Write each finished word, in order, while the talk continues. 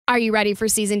Are you ready for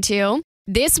season 2?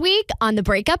 This week on the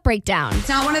Breakup Breakdown. It's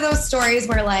not one of those stories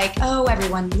where like, oh,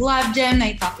 everyone loved him.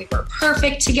 They thought we were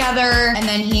perfect together. And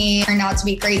then he turned out to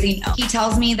be crazy. No. He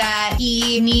tells me that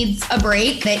he needs a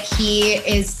break, that he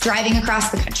is driving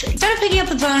across the country. Instead of picking up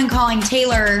the phone and calling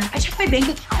Taylor, I check my bank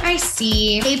account. I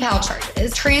see PayPal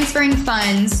charges, transferring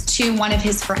funds to one of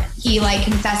his friends. He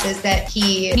confesses that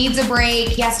he needs a break.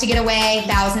 He has to get away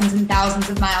thousands and thousands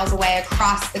of miles away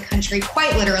across the country,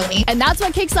 quite literally. And that's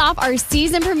what kicks off our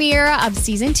season premiere of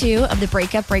season 2 of the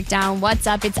Breakup Breakdown. What's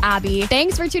up? It's Abby.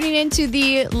 Thanks for tuning in to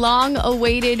the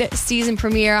long-awaited season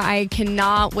premiere. I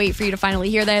cannot wait for you to finally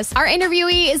hear this. Our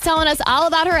interviewee is telling us all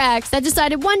about her ex that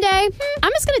decided one day,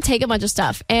 I'm just going to take a bunch of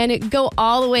stuff and go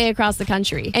all the way across the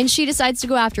country. And she decides to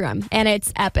go after him, and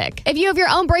it's epic. If you have your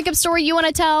own breakup story you want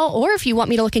to tell, or if you want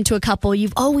me to look into a couple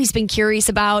you've always been curious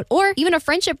about, or even a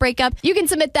friendship breakup, you can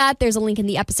submit that. There's a link in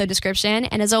the episode description.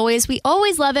 And as always, we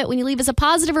always love it when you leave us a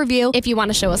positive review if you want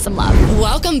to show us some love.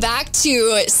 Welcome back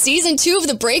to season 2 of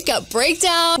the Breakup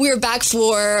Breakdown. We're back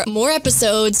for more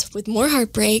episodes with more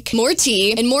heartbreak, more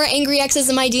tea, and more angry exes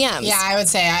in my DMs. Yeah, I would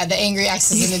say the angry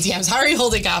exes in the DMs. How are you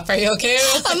holding up? Are you okay?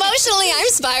 Emotionally, I'm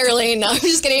spiraling. No, I'm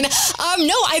just kidding.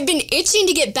 No, I've been itching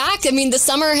to get back. I mean, the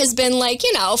summer has been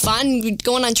fun,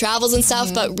 going on travels and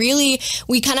stuff, but really,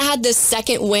 we kind of had this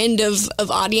second wind of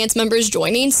audience members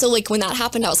joining. So when that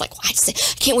happened, I was like, I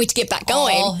can't wait to get back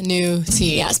going. All new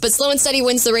tea. Yes, but slow and steady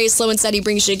wins the race. Slow and steady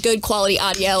brings you good quality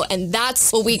audio, and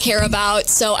that's what we care about.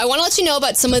 So I want to let you know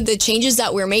about some of the changes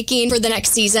that we're making for the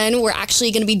next season. We're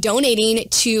actually going to be donating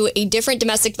to a different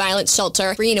domestic violence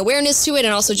shelter, bringing awareness to it,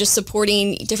 and also just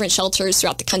supporting different shelters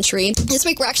throughout the country. This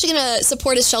week, we're actually going to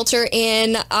support a shelter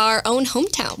in our own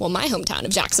hometown. Well, my hometown of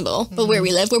Jacksonville, but where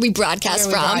we live, where we broadcast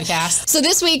from. So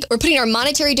this week, we're putting our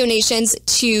monetary donations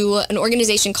to an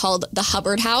organization called the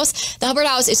Hubbard House. The Hubbard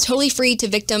House is totally free to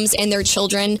victims and their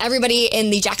children. Everybody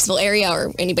in the Jacksonville area,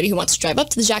 or anybody who wants to drive up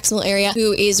to the Jacksonville area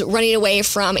who is running away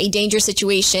from a dangerous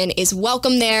situation, is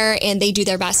welcome there, and they do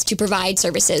their best to provide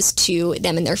services to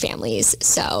them and their families.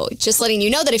 So just letting you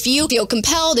know that if you feel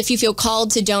compelled, if you feel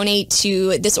called to donate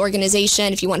to this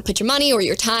organization, if you want to put your money or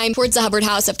your time towards the Hubbard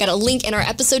House, I've got a link in our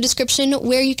episode description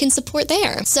where you can support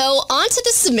there. So on to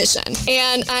the submission.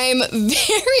 And I'm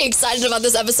very excited about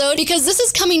this episode because this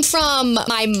is coming from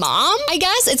my mom, I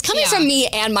guess. It's coming from me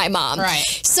and my mom. Right.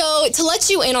 So to let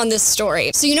you in on this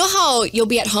story. So you know how you'll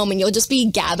be at home and you'll just be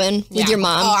gabbing with your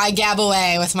mom? Oh, I gab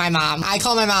away with my mom. I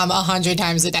call my mom 100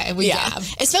 times a day. We gab.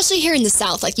 Especially here in the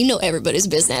South, everybody's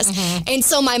business. And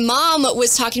so my mom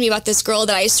was talking to me about this girl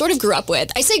that I sort of grew up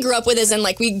with. I say grew up with as in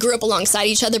we grew up alongside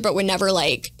each other, but we're never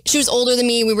she was older than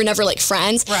me. We were never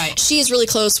friends. Right. She is really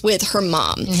close with her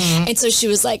mom. And so she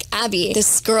was like, Abby,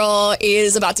 this girl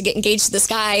is about to get engaged to this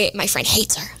guy. My friend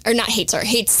hates her. Or not hates her.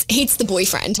 Hates the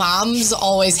boyfriend. Moms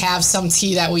always have some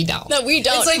tea that we don't. That we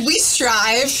don't. It's we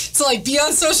strive to be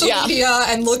on social media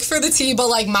and look for the tea, but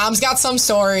mom's got some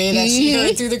story that she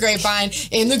heard through the grapevine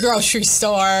in the grocery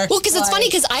store. Well, because it's funny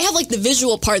because I have the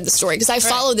visual part of the story because I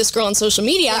follow this girl on social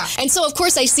media. Yeah. And so of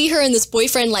course I see her and this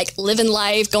boyfriend living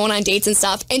life, going on dates and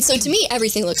stuff. And so to me,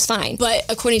 everything looks fine. But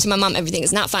according to my mom, everything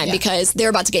is not fine because they're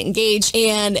about to get engaged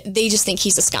and they just think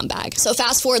he's a scumbag. So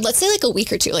fast forward, let's say a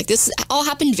week or two. This all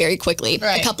happened very quickly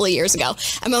a couple of years ago.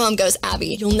 And my mom goes,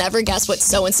 Abby, you'll never guess what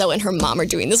so-and-so and her mom are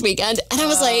doing this weekend. And I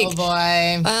was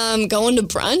going to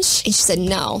brunch? And she said,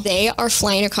 no, they are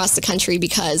flying across the country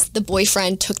because the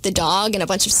boyfriend took the dog and a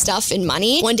bunch of stuff and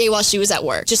money one day while she was at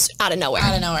work, just out of nowhere.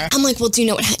 I'm like, well, do you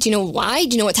know why?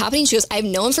 Do you know what's happening? She goes, I have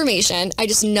no information. I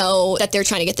just know that they're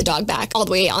trying to get the dog back all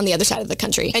the way on the other side of the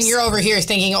country. And you're over here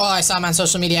thinking, oh, I saw him on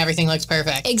social media. Everything looks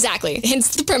perfect. Exactly.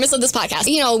 Hence the premise of this podcast.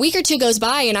 A week or two goes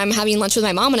by and I'm having lunch with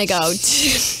my mom and I go,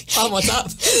 Mom, what's up?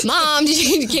 Mom,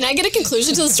 can I get a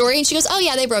conclusion to the story? And she goes, oh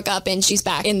yeah, they broke up and she's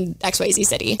back in XYZ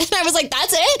city. And I was like,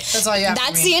 that's it? That's all you have.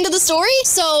 That's the end of the story?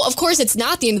 So of course it's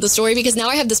not the end of the story because now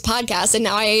I have this podcast and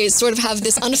now I sort of have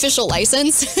this unofficial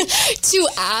license to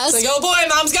ask. Oh boy,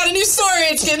 Mom's got a new story.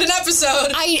 It's in an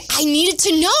episode. I needed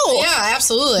to know. Yeah,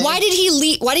 absolutely. Why did he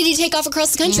leave? Why did he take off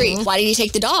across the country? Why did he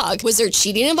take the dog? Was there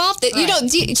cheating involved?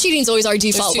 Cheating's always our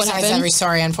default. There's two sides to every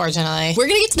story, unfortunately. We're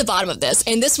going to get to the bottom of this.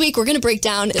 And this week, we're going to break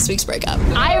down this week's breakup.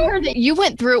 I have heard that you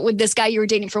went through it with this guy you were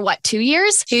dating for 2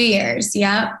 years? 2 years.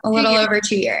 Yeah. A little over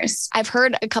 2 years. I've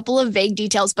heard a couple of vague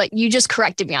details, but you just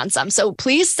corrected me on some. So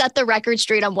please set the record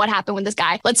straight on what happened with this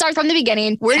guy. Let's start from the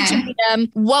beginning. Where did you meet him?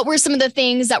 What were some of the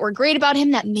things that were great about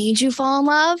him that made you fall in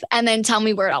love? And then tell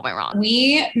me where it all went wrong?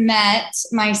 We met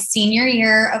my senior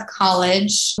year of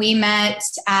college. We met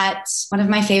at one of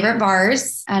my favorite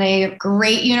bars at a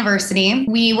great university.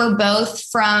 We were both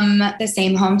from the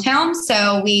same hometown.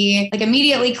 So we like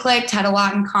immediately clicked, had a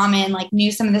lot in common, like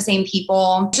knew some of the same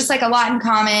people, just like a lot in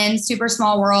common, super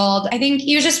small world. I think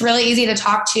he was just really easy to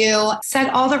talk to, said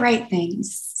all the right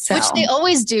things. So. Which they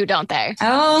always do, don't they?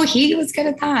 Oh, he was good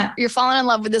at that. You're falling in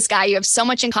love with this guy. You have so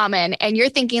much in common and you're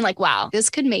thinking like, wow,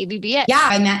 this could maybe be it. Yeah,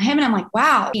 I met him and I'm like,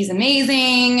 wow, he's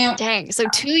amazing. Dang. So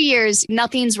 2 years,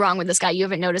 nothing's wrong with this guy. You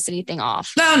haven't noticed anything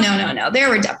off. No. There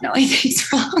were definitely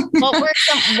things wrong. What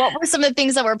were some of the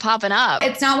things that were popping up?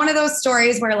 It's not one of those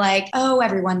stories where like, oh,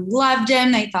 everyone loved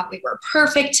him. They thought we were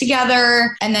perfect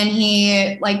together. And then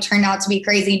he like turned out to be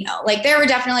crazy. No, like there were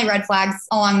definitely red flags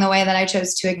along the way that I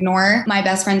chose to ignore. My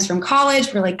best friends from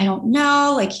college were like, I don't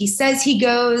know. Like he says he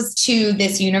goes to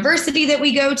this university that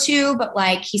we go to, but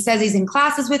like he says he's in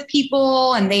classes with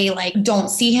people and they like don't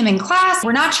see him in class.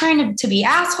 We're not trying to be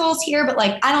assholes here, but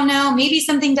like, I don't know, maybe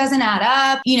something doesn't add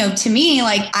up. You know, to me,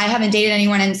 like I haven't dated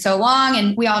anyone in so long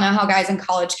and we all know how guys in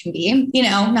college can be, you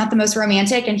know, not the most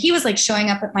romantic. And he was like showing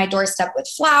up at my doorstep with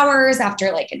flowers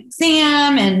after like an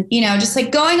exam and, you know, just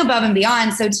like going above and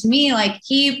beyond. So to me, like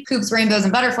he poops rainbows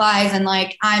and butterflies and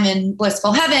like I'm in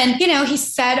blissful heaven. You know, he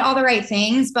said all the right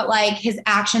things, but like his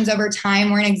actions over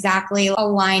time weren't exactly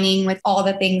aligning with all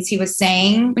the things he was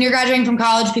saying. When you're graduating from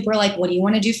college, people are like, what do you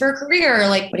want to do for a career?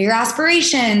 Like, what are your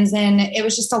aspirations? And it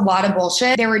was just a lot of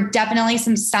bullshit. There were definitely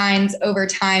some signs over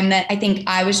time that I think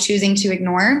I was choosing to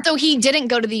ignore. So he didn't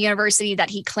go to the university that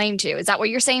he claimed to. Is that what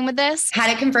you're saying with this? Had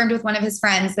it confirmed with one of his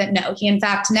friends that no, he in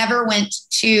fact never went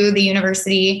to the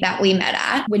university that we met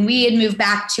at. When we had moved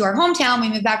back to our hometown, we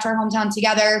moved back to our hometown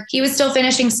together. He was still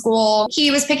finishing school. He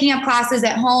was picking up classes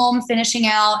at home, finishing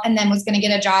out, and then was going to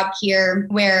get a job here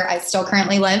where I still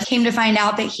currently live. Came to find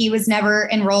out that he was never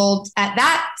enrolled at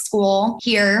that school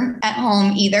here at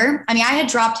home either. I mean, I had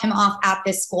dropped him off at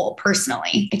this school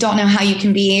personally. I don't know how you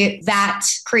can be that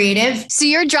creative. So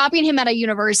you're dropping him at a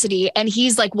university and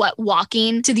he's like, what,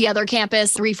 walking to the other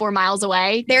campus 3-4 miles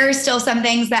away? There are still some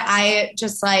things that I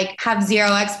just like have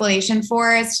zero explanation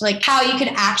for as to like how you could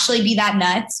actually be that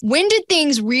nuts. When did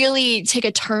things really take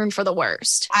a turn for the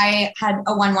worst? I had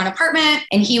a 1-1 apartment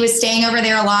and he was staying over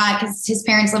there a lot because his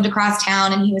parents lived across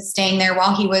town and he was staying there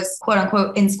while he was quote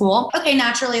unquote in school. Okay,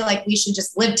 naturally, like we should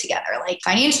just live together. Like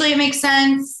financially it makes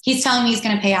sense. He's telling me he's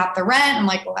going to pay out the rent. I'm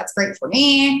like, well, that's great for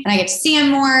me. And I get to see him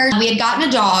more. We had gotten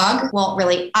a dog. Well,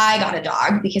 really, I got a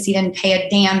dog because he didn't pay a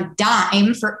damn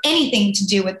dime for anything to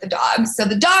do with the dog. So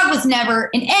the dog was never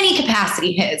in any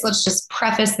capacity his. Let's just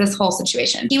preface this whole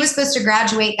situation. He was supposed to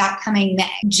graduate that coming May.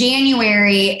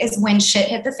 January is when shit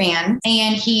hit the fan.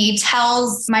 And he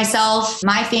tells myself,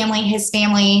 my family, his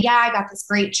family, yeah, I got this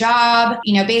great job.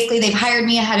 You know, basically they've hired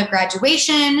me ahead of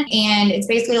graduation. And it's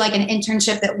basically like an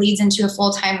internship that leads into a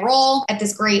full-time role at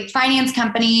this great finance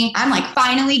company. I'm like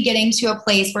finally getting to a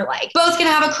place where like both can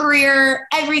have a career.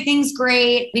 Everything's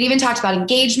great. We'd even talked about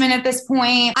engagement at this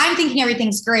point. I'm thinking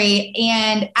everything's great.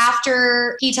 And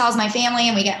after he tells my family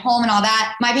and we get home and all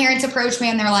that, my parents approach me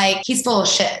and they're like, he's full of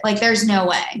shit. Like there's no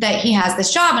way that he has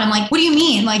this job. And I'm like, what do you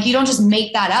mean? Like you don't just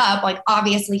make that up. Like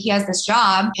obviously he has this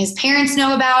job. His parents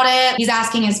know about it. He's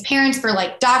asking his parents for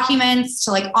like documents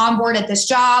to like onboard at this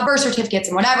job, birth certificates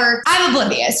and whatever. I'm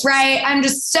oblivious, right? I'm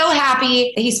just so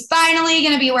happy that he's finally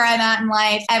going to be where I'm at in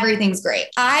life. Everything's great.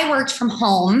 I worked from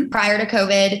home prior to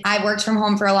COVID. I worked from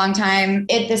home for a long time.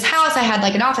 At this house, I had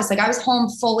like an office. Like I was home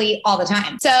fully all the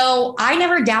time. So I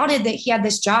never doubted that he had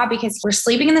this job because we're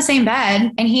sleeping in the same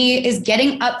bed and he is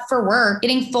getting up for work,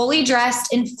 getting fully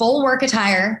dressed in full work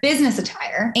attire, business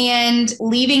attire, and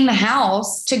leaving the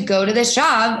house to go to this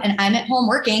job. And I'm at home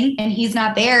working and he's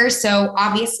not there. So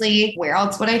obviously, where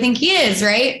else would I think he is,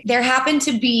 right? There happened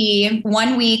to be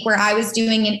 1 week where I was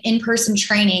doing an in-person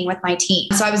training with my team.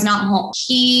 So I was not home.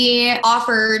 He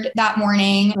offered that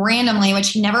morning randomly, which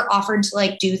he never offered to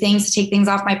like do things, to take things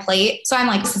off my plate. So I'm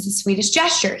like, this is the sweetest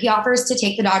gesture. He offers to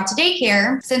take the dog to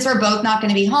daycare since we're both not going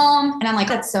to be home. And I'm like,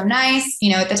 that's so nice.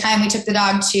 You know, at the time we took the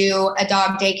dog to a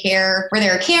dog daycare where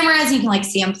there are cameras and you can like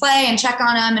see him play and check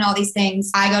on him and all these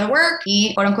things. I go to work,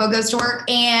 he quote unquote goes to work,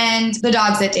 and the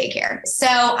dog's at daycare. So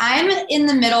I'm in in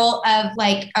the middle of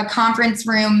like a conference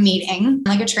room meeting,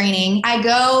 like a training. I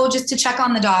go just to check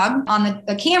on the dog on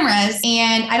the cameras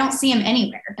and I don't see him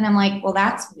anywhere. And I'm like, well,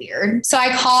 that's weird. So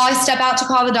I step out to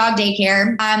call the dog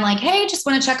daycare. I'm like, hey, just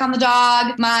want to check on the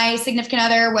dog. My significant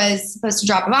other was supposed to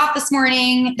drop him off this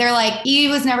morning. They're like, he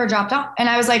was never dropped off. And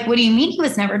I was like, what do you mean he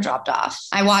was never dropped off?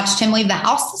 I watched him leave the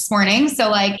house this morning. So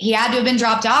like he had to have been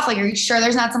dropped off. Like, are you sure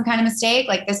there's not some kind of mistake?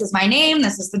 Like, this is my name.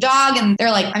 This is the dog. And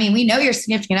they're like, I mean, we know your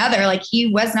significant other. Like, he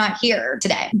was not here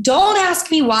today. Don't ask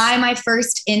me why my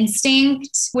first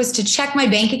instinct was to check my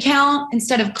bank account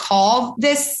instead of call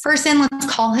this person.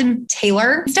 Let's call him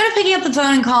Taylor. Instead of picking up the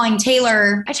phone and calling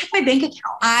Taylor, I check my bank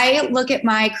account. I look at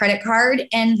my credit card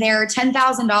and there are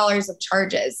 $10,000 of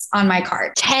charges on my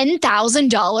card. $10,000?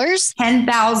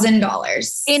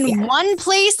 $10,000. In one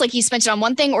place? Like he spent it on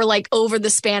one thing or like over the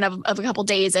span of a couple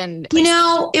days? And you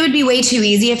know, it would be way too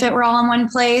easy if it were all in one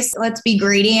place. Let's be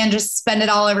greedy and just spend it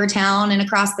all over town and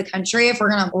across the country if we're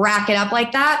going to rack it up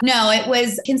like that. No, it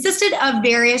was consisted of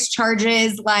various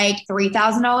charges like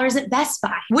 $3,000 at Best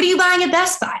Buy. What are you buying at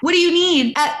Best Buy? What do you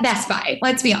need at Best Buy?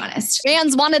 Let's be honest.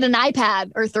 Fans wanted an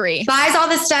iPad or 3. Buys all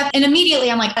this stuff. And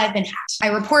immediately I'm like, I've been hacked. I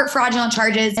report fraudulent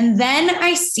charges. And then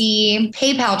I see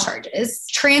PayPal charges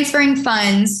transferring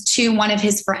funds to one of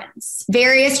his friends,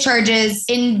 various charges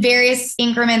in various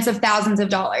increments of thousands of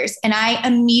dollars. And I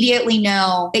immediately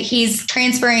know that he's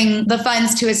transferring the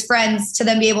funds to his friends to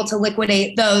then be able to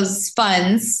liquidate those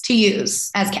funds to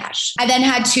use as cash. I then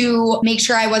had to make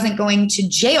sure I wasn't going to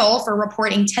jail for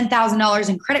reporting $10,000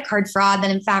 in credit card fraud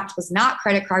that in fact was not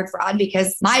credit card fraud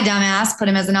because my dumbass put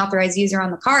him as an authorized user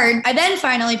on the card. I then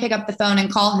finally pick up the phone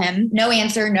and call him. No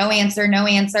answer, no answer, no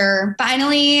answer.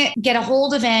 Finally get a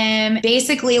hold of him.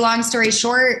 Basically, long story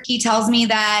short, he tells me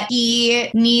that he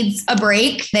needs a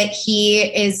break, that he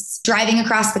is driving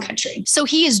across the country. So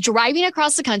he is driving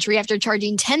across the country after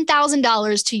charging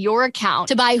 $10,000 to your account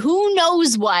to buy who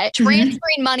knows what, transferring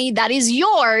money that is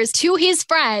yours to his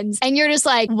friends. And you're just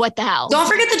like, what the hell? Don't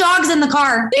forget the dog's in the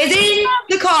car. It's in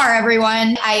the car,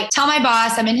 everyone. I tell my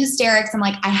boss, I'm in hysterics. I'm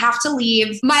like, I have to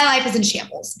leave. My life is in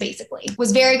shambles, basically.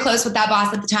 Was very close with that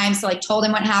boss at the time. So like told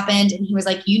him what happened. And he was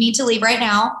like, you need to leave right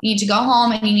now. You need to go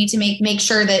home and you need to make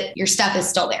sure that your stuff is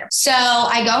still there. So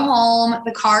I go home.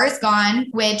 The car is gone,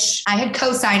 which I had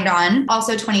co-signed on.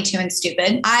 Also 22 and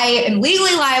stupid. I am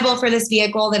legally liable for this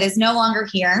vehicle that is no longer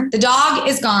here. The dog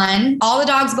is gone. All the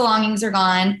dog's belongings are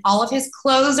gone. All of his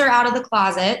clothes are out of the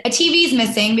closet. A TV is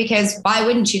missing because why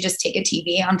wouldn't you just take a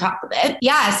TV on top of it?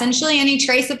 Yeah, essentially any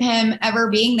trace of him ever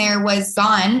being there was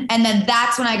gone. And then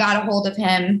that's when I got a hold of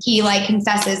him. He like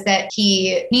confesses that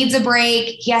he needs a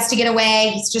break. He has to get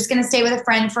away. He's just going to stay with a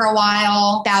friend for a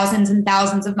while, thousands and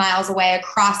thousands of miles away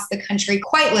across the country,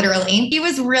 quite literally. He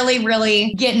was really,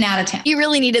 really getting out of town. He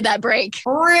really needed that break.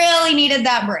 Really needed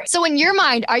that break. So in your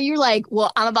mind, are you like,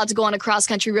 well, I'm about to go on a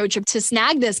cross-country road trip to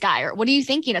snag this guy? Or what are you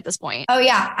thinking at this point? Oh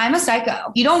yeah, I'm a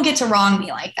psycho. You don't get to wrong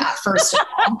me like that, first of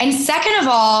all. And second of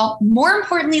all, more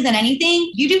importantly than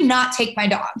anything, you do not take my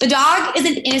dog. The dog is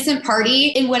an innocent party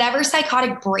in whatever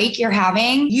psychotic break you're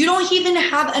having. You don't even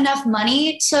have enough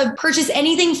money to purchase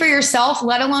anything for yourself,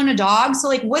 let alone a dog. So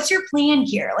like, what's your plan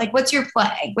here? Like, what's your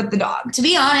play with the dog? To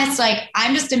be honest, like,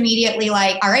 I'm just immediately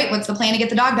like, all right, what's the plan to get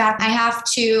the dog back? I have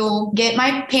to get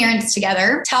my parents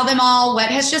together, tell them all what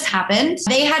has just happened.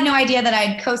 They had no idea that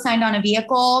I'd co-signed on a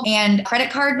vehicle and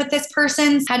credit card with this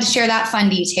person. Had to share that fun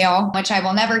detail, which I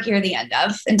will never hear the end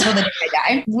of until the day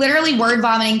I die. Literally word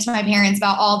vomiting to my parents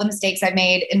about all the mistakes I've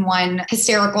made in one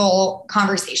hysterical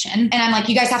conversation. And I'm like,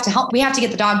 you guys have to help. We have to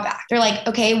get the dog back. They're like,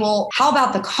 okay, well, how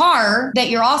about the car that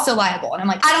you're also liable? And I'm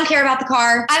like, I don't care about the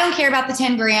car. I don't care about the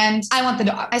 10 grand. I want the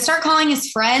dog. I start calling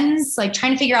his friends, like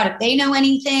trying to figure out if they know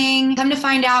anything. Come to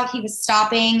find out he was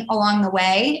stopping along the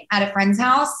way at a friend's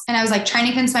house. And I was like trying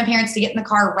to convince my parents to get in the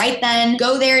car right then,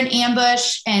 go there and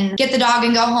ambush and get the dog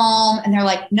and go home. And they're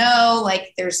like, no,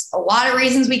 like there's a lot of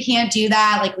reasons we can't do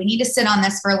that. Like we need to sit on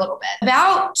this for a little bit.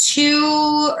 About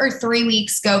 2 or 3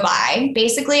 weeks go by.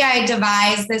 Basically, I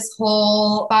devised this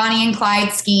whole Bonnie and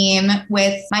Clyde scheme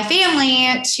with my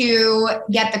family to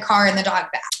get the car and the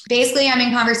dog back. Basically, I'm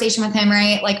in conversation with him,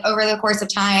 right? Like over the course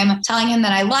of time, telling him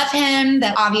that I love him,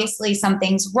 that obviously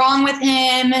something's wrong with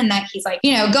him and that he's like,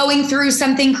 you know, going through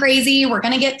something crazy. We're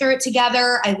going to get through it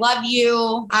together. I love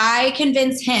you. I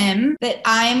convince him that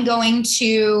I'm going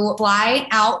to fly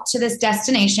out to this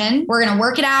destination. We're going to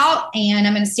work it out and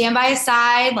I'm going to stand by his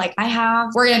side. Like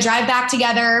we're going to drive back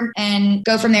together and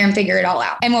go from there and figure it all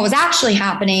out. And what was actually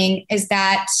happening is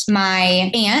that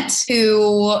my aunt,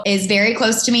 who is very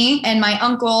close to me, and my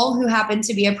uncle, who happened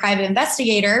to be a private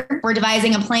investigator, were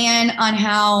devising a plan on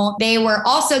how they were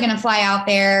also going to fly out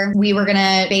there. We were going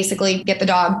to basically get the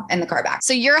dog and the car back.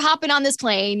 So you're hopping on this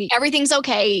plane. Everything's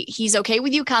okay. He's okay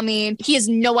with you coming. He has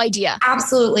no idea.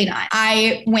 Absolutely not.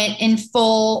 I went in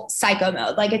full psycho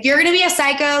mode. Like, if you're going to be a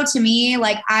psycho to me,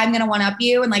 like, I'm going to one up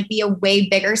you and like be a way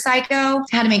bigger psycho. I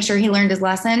had to make sure he learned his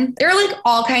lesson. There are like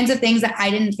all kinds of things that I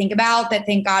didn't think about that,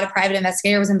 thank God, a private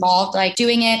investigator was involved, like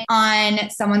doing it on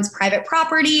someone's private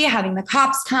property, having the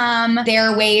cops come. There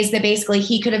are ways that basically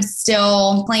he could have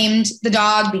still claimed the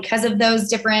dog because of those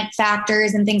different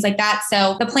factors and things like that.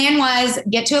 So the plan was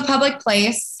get to a public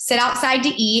place, sit outside to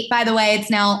eat. By the way, it's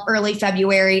now early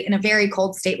February in a very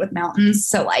cold state with mountains.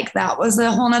 So like that was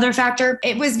a whole nother factor.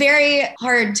 It was very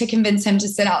hard to convince him to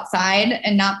sit outside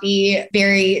and not be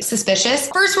very suspicious.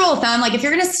 First rule of thumb, like if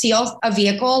you're going to steal a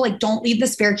vehicle, like don't leave the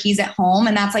spare keys at home.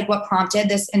 And that's like what prompted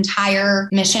this entire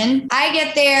mission. I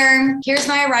get there. Here's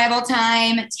my arrival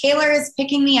time. Taylor is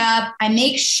picking me up. I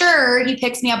make sure he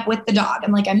picks me up with the dog.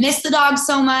 I'm like, I miss the dog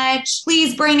so much.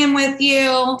 Please bring him with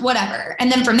you, whatever.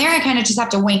 And then from there, I kind of just have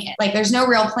to wing it. Like there's no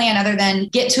real plan other than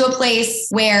get to a place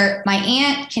where my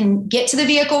aunt can get to the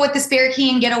vehicle with the spare key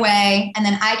and get away. And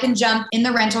then I can jump in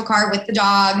the rental car with the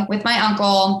dog, with my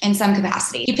uncle in some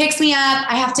capacity. He picks me up.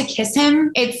 I have to kiss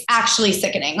him. It's actually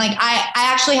sickening. Like I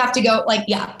actually have to go like,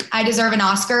 yeah, I deserve an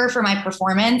Oscar for my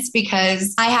performance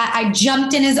because I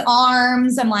jumped in his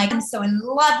arms. I'm like, I'm so in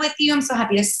love with you. I'm so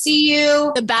happy to see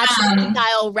you. The Bachelor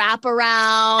style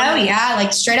wraparound. Oh yeah.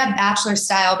 Like straight up Bachelor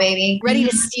style, baby. Ready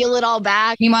to steal it all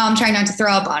back. Meanwhile, I'm trying not to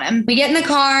throw up on him. We get in the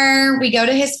car. We go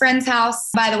to his friend's house.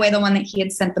 By the way, the one that he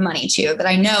had sent the money to that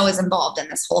I know is involved in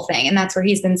this whole thing. And that's where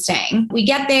he's been staying. We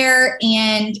get there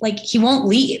and like, he won't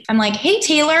leave. I'm like, hey,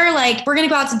 Taylor, like we're going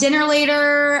to go out to dinner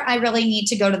later. I really need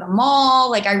to go to the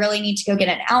mall. Like I really need to go get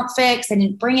an outfit because I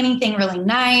didn't bring anything really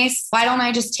nice. Why don't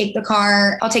I just take the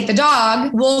car? I'll take the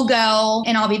dog. We'll go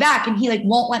and I'll be back. And he like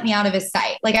won't let me out of his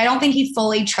sight. Like, I don't think he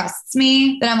fully trusts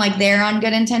me that I'm like there on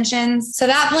good intentions. So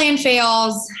that plan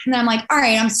fails. And then I'm like, all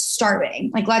right, I'm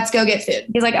starving. Like, let's go get food.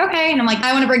 He's like, okay. And I'm like,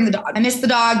 I want to bring the dog. I miss the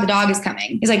dog. The dog is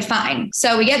coming. He's like, fine.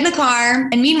 So we get in the car.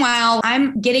 And meanwhile,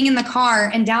 I'm getting in the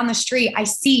car and down the street, I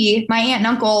see my aunt and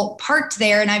uncle parked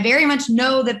there. And I very much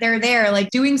know that they're there, like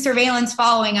doing surveillance,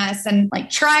 following us and like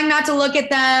trying not to look at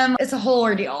them. It's a whole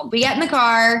ordeal. We get in the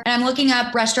car and I'm looking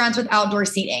up restaurants with outdoor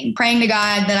seating, praying to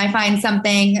God that I find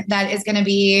something that is going to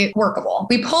be workable.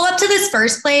 We pull up to this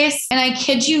first place and I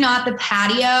kid you not, the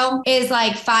patio is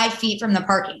like 5 feet from the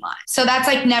parking lot. So that's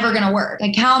like never going to work.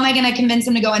 Like, how am I going to convince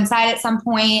him to go inside at some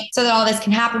point so that all this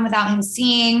can happen without him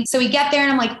seeing? So we get there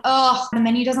and I'm like, oh, the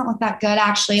menu doesn't look that good.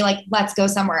 Actually, like, let's go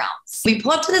somewhere else. We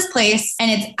pull up to this place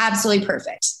and it's absolutely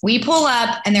perfect. We pull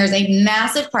up and there's a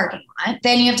massive parking lot.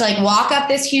 Then you have to like walk up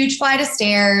this huge flight of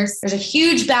stairs. There's a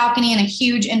huge balcony and a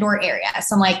huge indoor area.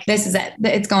 So I'm like, this is it.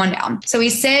 It's going down. So we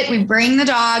sit, we bring the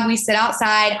dog, we sit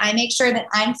outside. I make sure that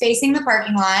I'm facing the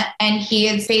parking lot and he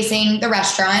is facing the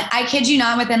restaurant. I kid you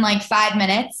not, within like 5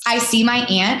 minutes, I see my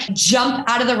aunt jump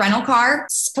out of the rental car,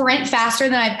 sprint faster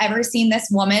than I've ever seen this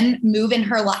woman move in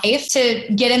her life to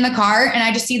get in the car. And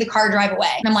I just see the car drive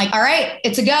away. And I'm like, all right,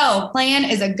 it's a go. Plan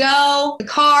is a go. The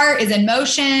car is in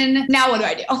motion. Now what do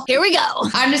I do? Here we go.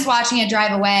 I'm just watching it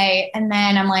drive away. And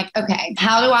then I'm like, okay,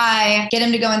 how do I get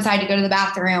him to go inside to go to the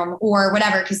bathroom or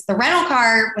whatever? Because the rental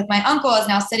car with my uncle is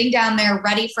now sitting down there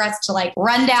ready for us to like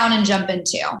run down and jump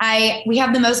into. We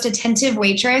have the most attentive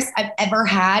waitress I've ever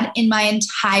had in my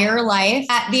entire life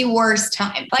at the worst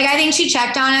time. Like, I think she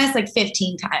checked on us like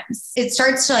 15 times. It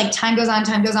starts to like, time goes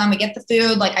on. We get the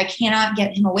food. Like, I cannot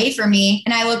get him away from me.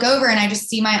 And I look over and I just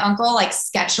see my uncle like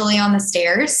sketchily on the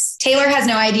stairs. Taylor has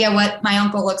no idea what my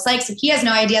uncle looks like. So he has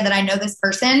no idea that I know this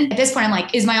person. At this point, I'm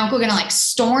like, is my uncle going to like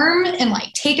storm and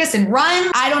like take us and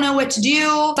run? I don't know what to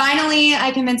do. Finally,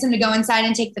 I convince him to go inside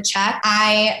and take the check.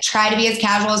 I try to be as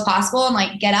casual as possible and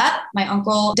like get up. My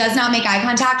uncle does not make eye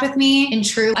contact with me in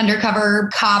true undercover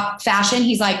cop fashion.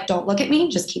 He's like, don't look at me.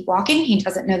 Just keep walking. He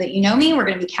doesn't know that you know me. We're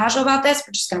going to be casual about this.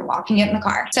 We're just going to walk and get in the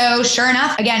car. So sure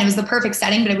enough, again, it was the perfect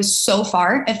setting, but it was so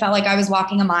far. It felt like I was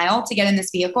walking a mile to get in this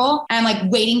vehicle. And I'm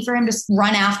like waiting for him to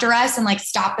run after us and like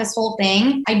stop this whole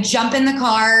thing. I jump in the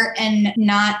car and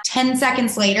not 10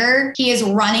 seconds later, he is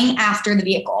running after the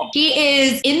vehicle. He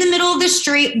is in the middle of the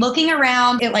street looking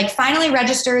around. It like finally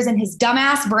registers in his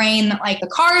dumbass brain that like the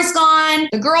car is gone,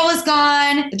 the girl is is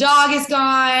gone. The dog is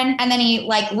gone. And then he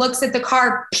like looks at the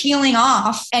car peeling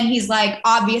off and he's like,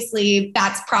 obviously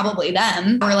that's probably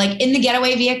them. We're like in the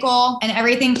getaway vehicle and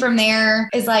everything from there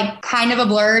is like kind of a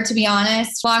blur, to be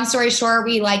honest. Long story short,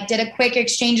 we like did a quick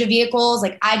exchange of vehicles.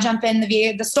 Like I jump in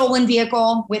the stolen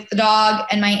vehicle with the dog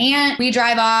and my aunt. We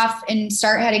drive off and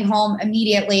start heading home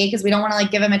immediately because we don't want to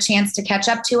like give him a chance to catch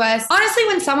up to us. Honestly,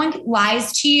 when someone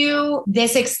lies to you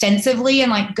this extensively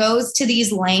and like goes to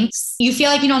these lengths, you feel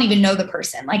like you don't even know the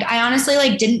person. Like I honestly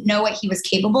like didn't know what he was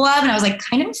capable of. And I was like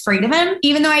kind of afraid of him,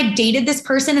 even though I dated this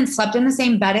person and slept in the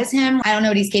same bed as him. I don't know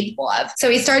what he's capable of. So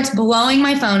he starts blowing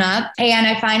my phone up and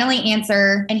I finally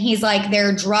answer and he's like, there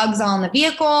are drugs on the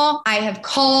vehicle. I have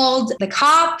called the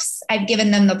cops. I've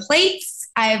given them the plates.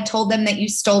 I have told them that you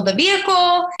stole the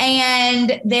vehicle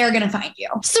and they're going to find you.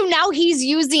 So now he's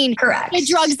using the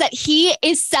drugs that he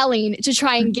is selling to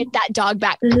try and get that dog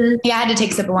back. Yeah, I had to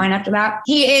take a sip of wine after that.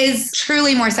 He is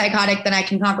truly more psychotic than I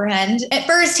can comprehend. At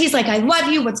first, he's like, I love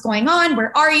you. What's going on?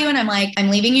 Where are you? And I'm like, I'm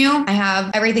leaving you. I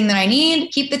have everything that I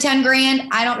need. Keep the 10 grand.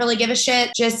 I don't really give a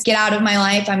shit. Just get out of my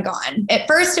life. I'm gone. At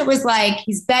first, it was like,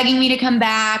 he's begging me to come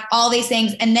back, all these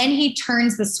things. And then he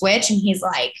turns the switch and he's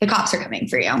like, the cops are coming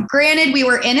for you. Granted, we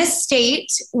were in a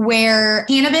state where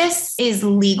cannabis is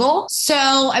legal. So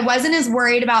I wasn't as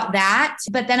worried about that.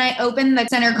 But then I opened the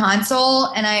center console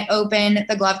and I opened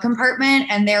the glove compartment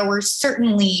and there were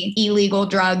certainly illegal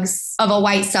drugs of a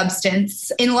white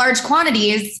substance in large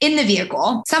quantities in the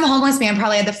vehicle. Some homeless man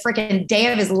probably had the freaking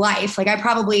day of his life. Like I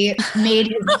probably made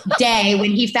his day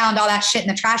when he found all that shit in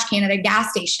the trash can at a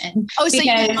gas station. Oh, so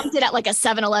you dumped it at like a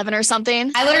 7-Eleven or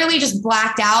something? I literally just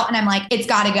blacked out and I'm like, it's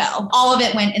gotta go. All of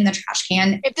it went in the trash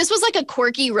can. If this was like a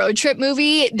quirky road trip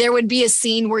movie, there would be a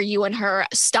scene where you and her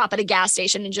stop at a gas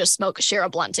station and just share a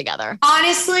blunt together.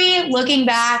 Honestly, looking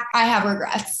back, I have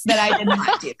regrets that I did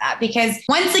not do that because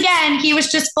once again, he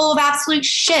was just full of absolute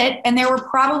shit and there were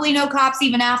probably no cops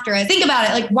even after it. Think about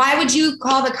it. Like, why would you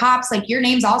call the cops? Like, your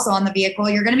name's also on the vehicle.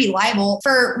 You're going to be liable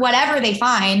for whatever they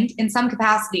find in some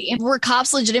capacity. Were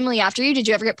cops legitimately after you? Did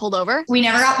you ever get pulled over? We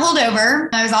never got pulled over.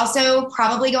 I was also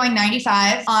probably going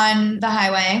 95 on the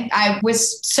highway. I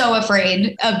was so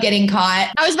afraid of getting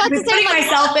caught. I was putting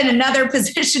myself in another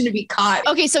position to be caught.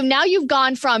 Okay, so now you've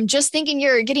gone from just thinking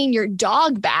you're getting your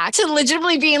dog back to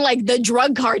legitimately being like the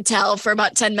drug cartel for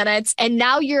about 10 minutes. And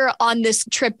now you're on this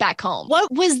trip back home.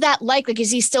 What was that like? Like, is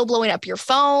he still blowing up your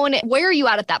phone? Where are you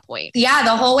at that point? Yeah,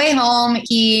 the whole way home,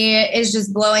 he is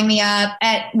just blowing me up.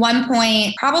 At one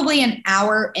point, probably an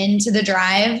hour into the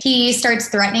drive, he starts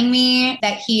threatening me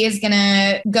that he is going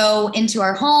to go into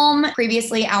our home,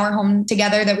 previously our home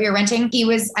together that we were renting.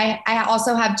 I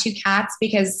also have 2 cats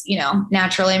because, you know,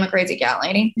 naturally I'm a crazy cat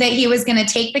lady, that he was going to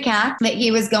take the cat, that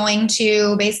he was going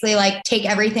to basically like take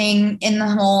everything in the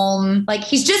home. Like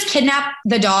he's just kidnapped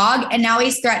the dog and now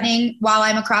he's threatening while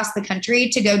I'm across the country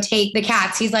to go take the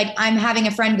cats. He's like, I'm having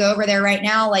a friend go over there right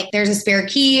now. Like there's a spare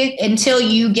key. Until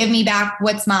you give me back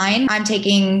what's mine, I'm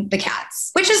taking the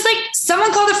cats, which is like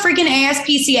someone called the freaking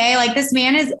ASPCA. Like this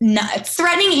man is nuts.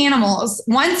 Threatening animals.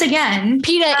 Once again,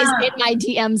 PETA is in my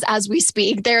DMs as we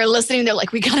speak. They're listening. They're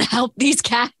like, we got to help these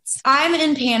cats. I'm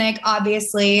in panic,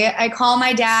 obviously. I call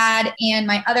my dad and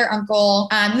my other uncle,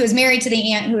 who is married to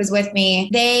the aunt who was with me.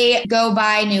 They go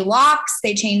buy new locks.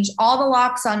 They change all the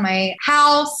locks on my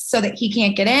house so that he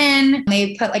can't get in.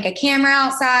 They put like a camera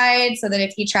outside so that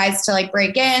if he tries to like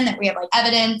break in, that we have like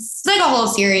evidence. It's like a whole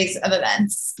series of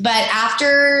events. But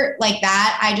after like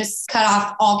that, I just cut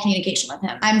off all communication with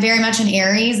him. I'm very much an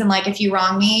Aries. And like, if you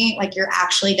wrong me, like you're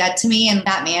actually dead to me. And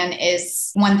that man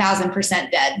is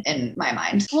 1000% dead in my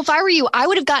mind. Well, if I were you, I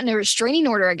would have gotten a restraining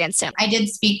order against him. I did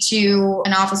speak to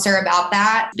an officer about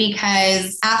that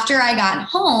because after I got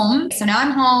home, so now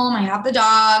I'm home, I have the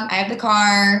dog, I have the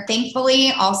car.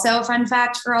 Thankfully, also fun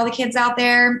fact for all the kids out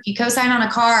there, if you co-sign on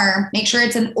a car, make sure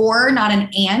it's an or, not an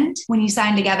and when you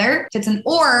sign together. If it's an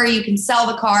or, you can sell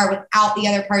the car without the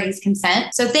other party's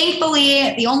consent. So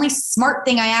thankfully, the only smart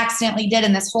thing I accidentally did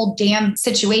in this whole damn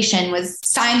situation was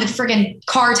sign the friggin'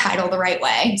 car title the right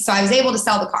way. So I was able to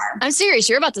sell the car. I'm serious.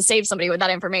 You're about to save somebody with that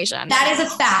information. That is a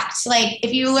fact. Like,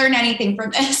 if you learn anything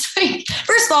from this, like,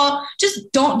 first of all,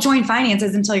 just don't join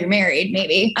finances until you're married,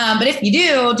 maybe. But if you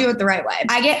do it the right way.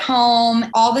 I get home,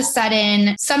 all of a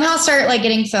sudden, somehow start like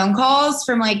getting phone calls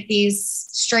from like these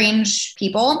strange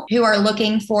people who are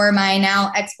looking for my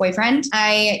now ex-boyfriend.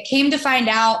 I came to find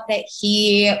out that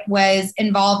he was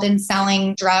involved in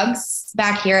selling drugs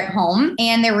back here at home.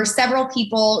 And there were several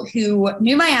people who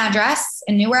knew my address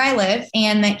and knew where I live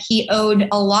and that he owed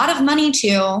a lot of money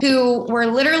to, who were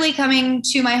literally coming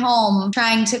to my home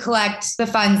trying to collect the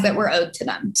funds that were owed to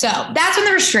them. So that's when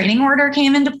the restraining order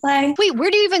came into play. Wait,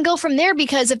 where do you even go from there?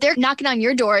 Because if they're knocking on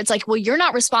your door, it's like, well, you're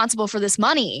not responsible for this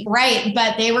money. Right.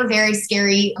 But they were very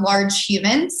scary, large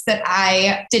humans that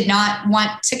I did not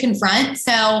want to confront.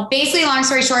 So basically, long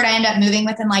story short, I ended up moving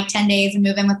within like 10 days and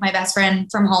moving with my best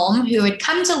friend from home who had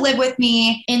come to live with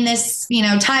me in this,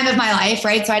 time of my life,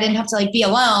 right? So I didn't have to be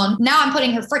alone. Now I'm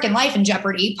putting her freaking life in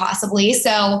jeopardy, possibly.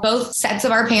 So both sets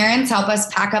of our parents help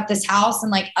us pack up this house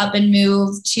and up and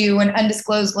move to an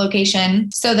undisclosed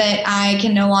location so that I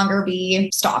can no longer be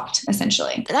stalked,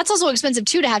 essentially. That's also expensive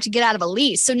too, to have to get out of a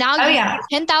lease. So now you're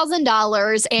paying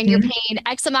 $10,000 and you're paying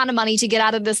X amount of money to get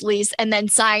out of this lease and then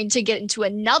sign to get into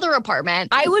another apartment.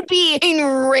 I would be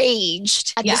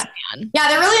enraged at this man. Yeah,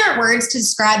 there really aren't words to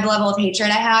describe the level of hatred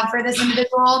I have for this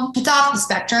individual. It's off the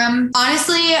spectrum.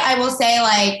 Honestly, I will say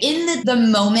in the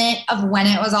moment of when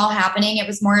it was all happening, it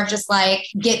was more of just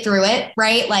get through it,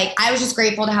 right? I was just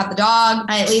grateful to have the dog.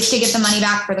 I at least could get the money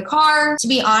back for the car. To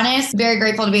be honest, very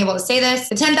grateful to be able to say this.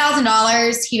 The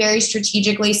 $10,000 he very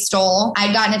strategically stole.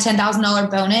 I'd gotten a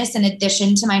 $10,000 bonus in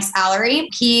addition to my salary.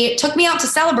 He took me out to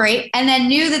celebrate and then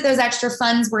knew that those extra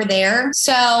funds were there.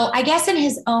 So I guess in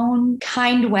his own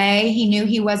kind way, he knew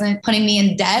he wasn't putting me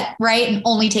in debt, right? And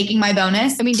only taking my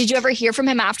bonus. I mean, did you ever hear from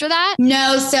him after that?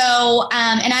 No. So,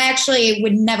 and I actually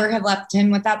would never have left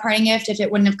him with that parting gift if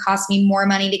it wouldn't have cost me more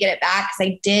money to get it back.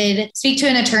 Because I did speak to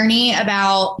an attorney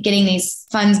about getting these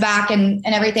funds back and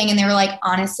everything. And they were like,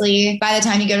 honestly, by the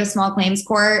time you go to small claims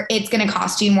court, it's going to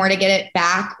cost you more to get it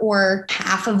back or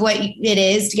half of what it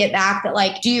is to get back. But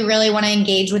do you really want to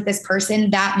engage with this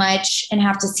person that much and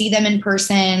have to see them in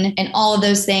person and all of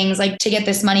those things to get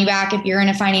this money back if you're in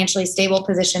a financially stable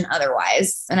position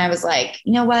otherwise? And I was like,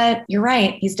 you know what? You're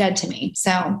right. He's dead to me.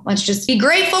 So let's just be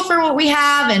grateful for what we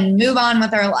have and move on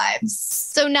with our lives.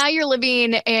 So now you're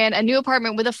living in a new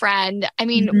apartment with a friend. I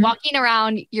mean, walking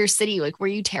around your city, were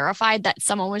you terrified that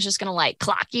someone was just going to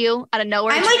clock you out of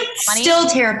nowhere? I'm still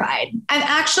terrified. I'm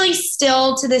actually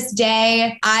still to this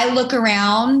day, I look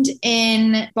around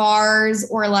in bars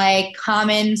or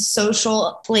common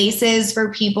social places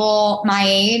for people my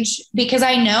age because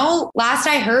I know last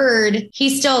I heard he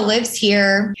still lives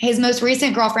here. His most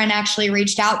recent girlfriend actually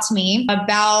reached out to me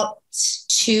about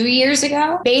 2 years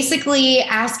ago, basically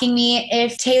asking me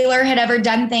if Taylor had ever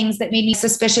done things that made me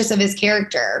suspicious of his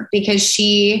character because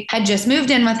she had just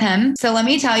moved in with him. So let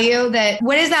me tell you that,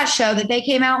 what is that show that they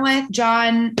came out with?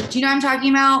 John, do you know what I'm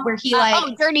talking about? Where he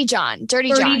Dirty John.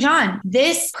 Dirty John.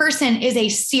 This person is a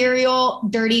serial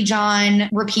Dirty John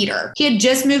repeater. He had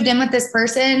just moved in with this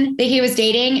person that he was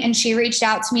dating and she reached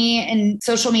out to me in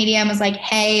social media and was like,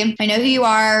 hey, I know who you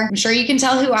are. I'm sure you can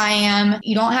tell who I am.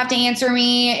 You don't have to answer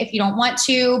me if you don't want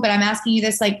to, but I'm asking you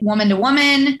this woman to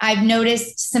woman. I've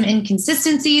noticed some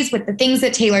inconsistencies with the things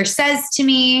that Taylor says to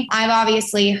me. I've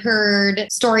obviously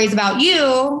heard stories about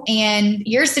you and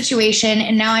your situation.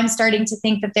 And now I'm starting to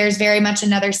think that there's very much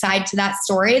another side to that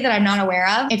story that I'm not aware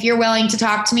of. If you're willing to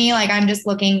talk to me, I'm just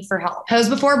looking for help. Hoes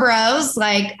before bros.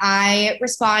 I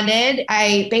responded.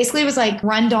 I basically was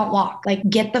run, don't walk.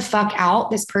 Get the fuck out.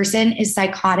 This person is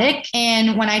psychotic.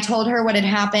 And when I told her what had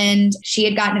happened, she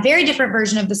had gotten a very different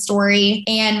version of the story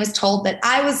and was told that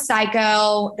I was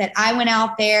psycho, that I went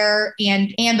out there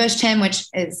and ambushed him, which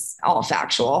is all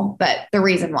factual, but the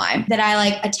reason why, that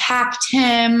I attacked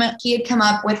him. He had come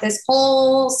up with this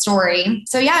whole story.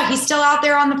 So yeah, he's still out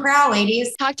there on the prowl,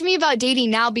 ladies. Talk to me about dating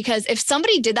now, because if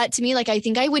somebody did that to me, I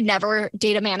think I would never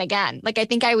date a man again. I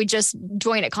think I would just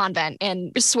join a convent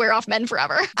and swear off men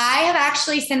forever. I have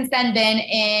actually since then been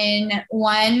in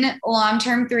one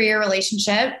long-term 3-year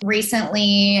relationship.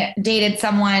 Recently dated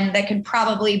someone that could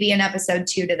probably be an episode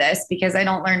 2 to this because I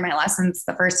don't learn my lessons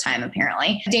the first time,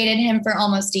 apparently. Dated him for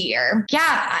almost a year.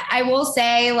 Yeah, I will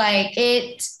say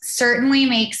it certainly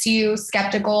makes you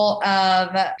skeptical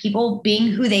of people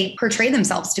being who they portray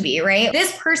themselves to be, right?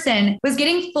 This person was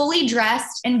getting fully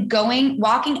dressed and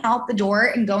walking out the door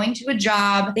and going to a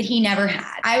job that he never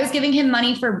had. I was giving him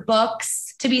money for books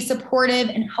to be supportive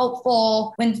and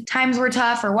helpful when times were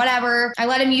tough or whatever. I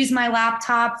let him use my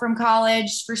laptop from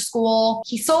college for school.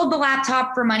 He sold the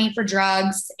laptop for money for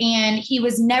drugs and he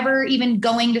was never even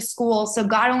going to school. So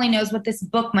God only knows what this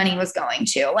book money was going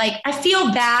to. I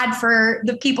feel bad for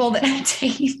the people that I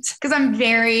date because I'm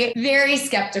very, very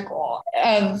skeptical.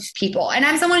 of people. And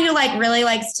I'm someone who like really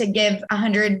likes to give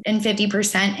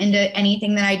 150% into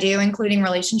anything that I do, including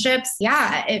relationships.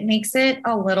 Yeah, it makes it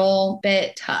a little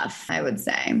bit tough, I would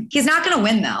say. He's not going to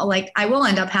win though. Like I will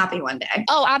end up happy one day.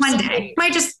 Oh, absolutely. One day.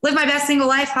 Might just live my best single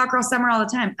life, hot girl summer all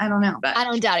the time. I don't know. But I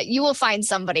don't doubt it. You will find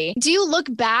somebody. Do you look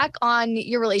back on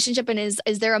your relationship and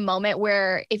is there a moment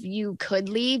where if you could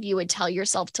leave, you would tell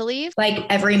yourself to leave? like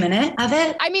every minute of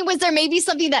it. I mean, was there maybe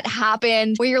something that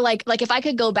happened where you're like if I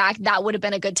could go back, that would have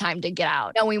been a good time to get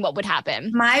out, knowing what would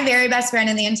happen? My very best friend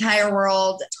in the entire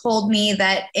world told me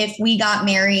that if we got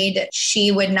married,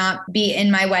 she would not be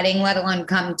in my wedding, let alone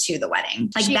come to the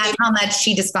wedding. Like that's how much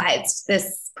she despised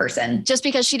this person. Just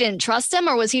because she didn't trust him,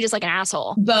 or was he just like an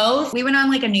asshole? Both. We went on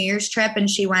like a New Year's trip and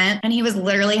she went and he was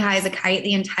literally high as a kite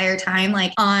the entire time,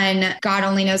 like on God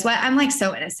only knows what. I'm like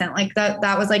so innocent. Like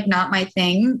that was like not my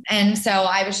thing. And so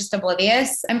I was just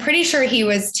oblivious. I'm pretty sure he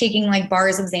was taking like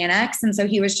bars of Xanax. And so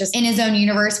he was just in his own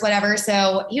universe, whatever.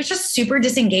 So he was just super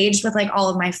disengaged with like all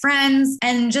of my friends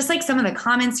and just like some of the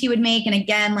comments he would make. And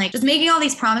again, like just making all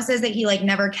these promises that he like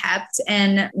never kept.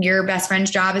 And your best friend's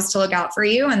job is to look out for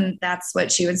you. And that's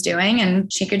what she was doing.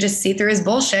 And she could just see through his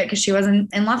bullshit because she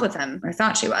wasn't in love with him or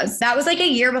thought she was. That was like a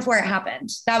year before it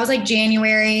happened. That was like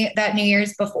January, that New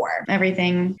Year's before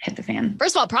everything hit the fan.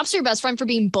 First of all, props to your best friend for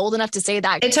being bold enough to say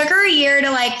that. It took her a year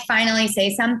to like finally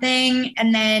say something.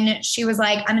 And then she was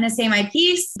like, I'm going to say my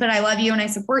piece, but I love you and I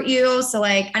support you. So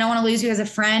like, I don't want to lose you as a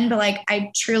friend, but like,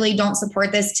 I truly don't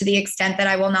support this to the extent that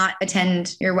I will not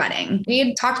attend your wedding. We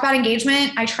had talked about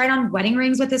engagement. I tried on wedding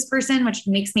rings with this person, which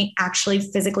makes me actually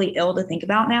physically ill to think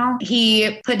about now.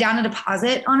 He put down a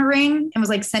deposit on a ring and was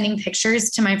like sending pictures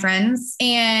to my friends.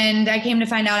 And I came to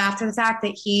find out after the fact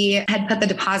that he had put the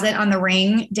deposit on the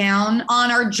ring down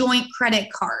on our joint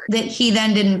credit card that he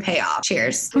then didn't pay off.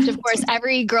 Cheers. Which of course,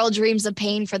 every girl dreams of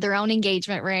paying for their own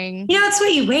engagement ring. You know, it's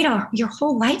what you wait your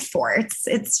whole life for.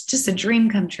 It's just a dream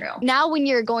come true. Now, when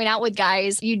you're going out with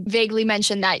guys, you vaguely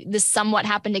mentioned that this somewhat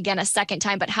happened again a second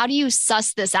time, but how do you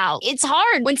suss this out? It's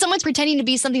hard when someone's pretending to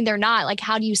be something they're not. Like,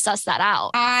 how do you suss that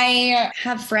out? I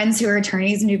have friends who are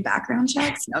attorneys and do background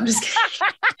checks. No, I'm just kidding.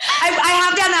 I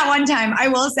have done that one time. I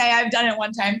will say I've done it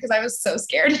one time because I was so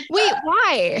scared. Wait,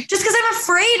 why? Just because I'm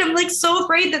afraid. I'm like so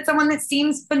afraid that someone that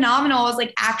seems phenomenal is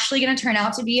like actually going to turn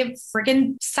out to be a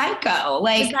freaking psycho.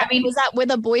 Like, was that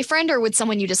with a boyfriend or with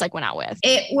someone you just like went out with?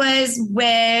 It was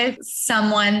with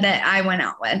someone that I went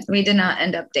out with. We did not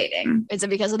end up dating. Is it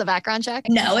because of the background check?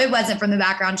 No, it wasn't from the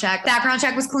background check. Background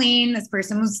check was clean. This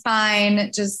person was fine.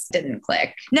 It just didn't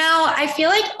click. No, I feel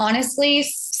like honestly,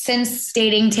 since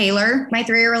dating Taylor, my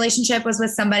 3-year relationship was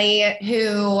with somebody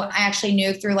who I actually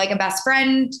knew through like a best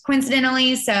friend,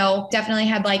 coincidentally. So definitely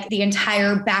had like the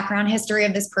entire background history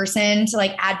of this person to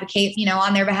like advocate, you know,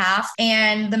 on their behalf.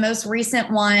 And the most recent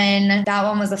one, that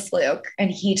one was a fluke. And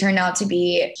he turned out to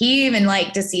be, he even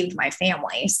like deceived my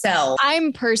family. So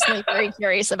I'm personally very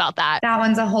curious about that. That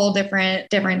one's a whole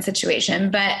different situation.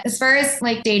 But as far as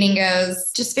like dating goes,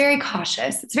 just very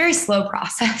cautious. It's a very slow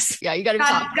process. Yeah, you got to be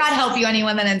God help you,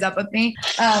 anyone that ends up with me.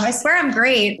 I swear I'm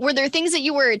great. Were there things that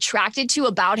you were attracted to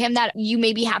about him that you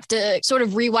maybe have to sort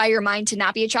of rewire your mind to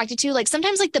not be attracted to? Like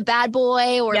sometimes like the bad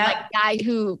boy or like the guy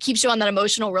who keeps you on that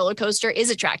emotional roller coaster is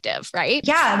attractive, right?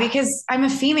 Yeah, because I'm a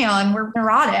female and we're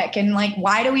neurotic. And like,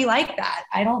 why do we like that?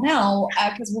 I don't know.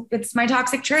 Because it's my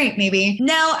toxic trait, maybe.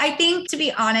 No, I think to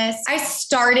be honest, I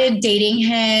started dating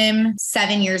him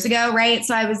 7 years ago, right?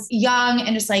 So I was young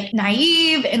and just like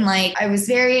naive and like I was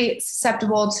very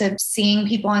susceptible to seeing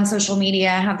people on social media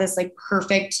have this like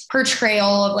perfect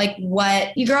portrayal of like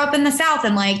what you grow up in the South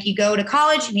and like you go to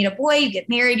college, you meet a boy, you get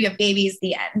married, you have babies,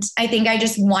 the end. I think I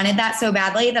just wanted that so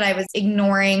badly that I was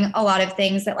ignoring a lot of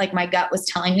things that like my gut was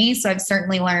telling me. So I've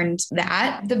certainly learned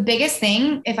that. The biggest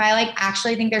thing, if I like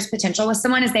actually think there's potential with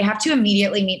someone, is they have to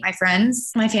immediately meet my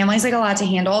friends. My family's like a lot to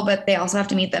handle, but they also have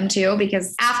to meet them too,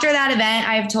 because after that event,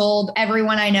 I've told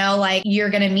everyone I know, like, you're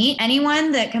going to meet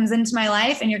anyone that comes into my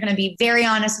life and you're going to be very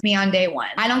honest with me on day one.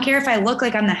 I don't care if I look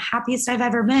like I'm the happiest I've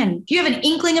ever been. If you have an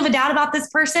inkling of a doubt about this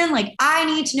person, like I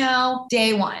need to know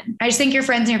day one. I just think your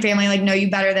friends and your family like know you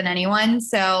better than anyone.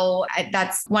 So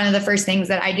that's one of the first things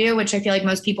that I do, which I feel like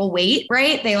most people wait,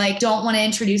 right? They like don't want to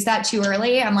introduce that too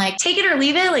early. I'm like, take it or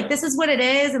leave it. Like, this is what it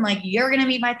is. And like, you're going to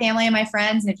meet my family and my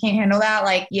friends. And if you can't handle that,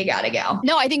 like you got to go.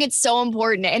 No, I think it's so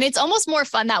important. And it's almost more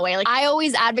fun that way. Like I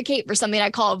always advocate for something I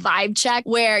call a vibe check,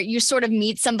 where you sort of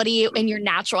meet somebody in your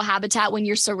natural habitat when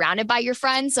you're surrounded by your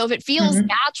friends. So if it feels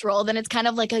natural, then it's kind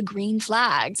of like a green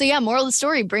flag. So yeah, moral of the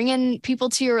story, bring in people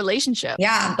to your relationship.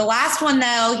 Yeah. The last one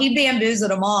though, he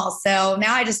bamboozled them all. So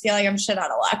now I just feel like I'm shit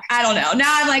out of luck. I don't know.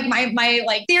 Now I'm like, my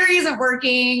like theory isn't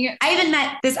working. I even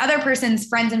met this other person person's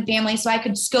friends and family so I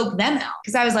could scope them out.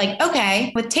 Because I was like,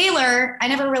 okay, with Taylor, I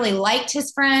never really liked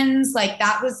his friends. Like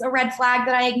that was a red flag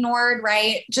that I ignored,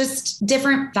 right? Just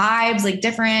different vibes, like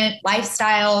different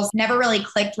lifestyles, never really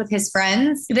clicked with his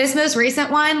friends. This most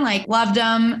recent one, like loved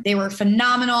them. They were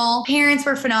phenomenal. Parents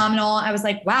were phenomenal. I was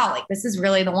like, wow, like this is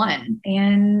really the one.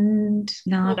 And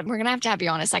no. We're going to have you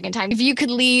on a second time. If you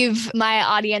could leave my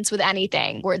audience with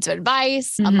anything, words of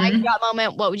advice, a mic drop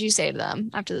moment, what would you say to them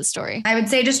after the story? I would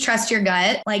say just trust your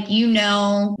gut. Like,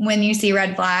 when you see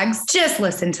red flags, just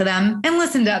listen to them and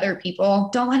listen to other people.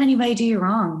 Don't let anybody do you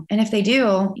wrong. And if they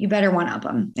do, you better one-up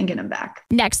them and get them back.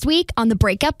 Next week on the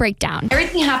Breakup Breakdown.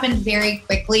 Everything happened very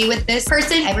quickly with this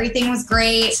person. Everything was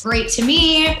great. Great to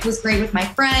me. It was great with my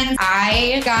friends.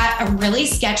 I got a really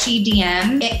sketchy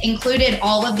DM. It included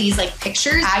all of these like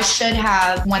pictures. I should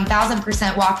have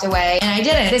 1000% walked away and I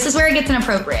didn't. This is where it gets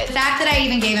inappropriate. The fact that I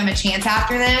even gave him a chance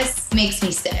after this makes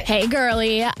me sick. Hey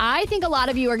girly, I think a lot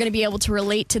of you are going to be able to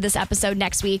relate to this episode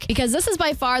next week because this is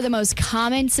by far the most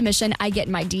common submission I get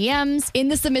in my DMs in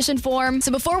the submission form.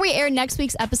 So before we air next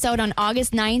week's episode on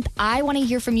August 9th, I want to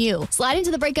hear from you. Slide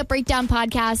into the Breakup Breakdown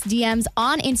Podcast DMs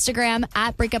on Instagram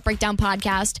at Breakup Breakdown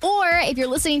Podcast. Or if you're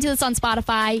listening to this on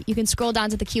Spotify, you can scroll down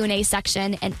to the Q&A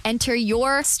section and enter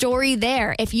your story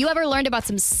there. If you ever learned about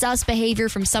some sus behavior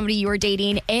from somebody you were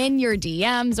dating in your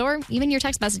DMs or even your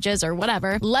text messages or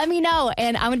whatever, let me know.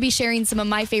 And I'm going to be sharing some of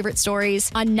my favorite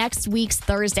stories on next week's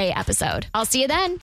Thursday episode. I'll see you then.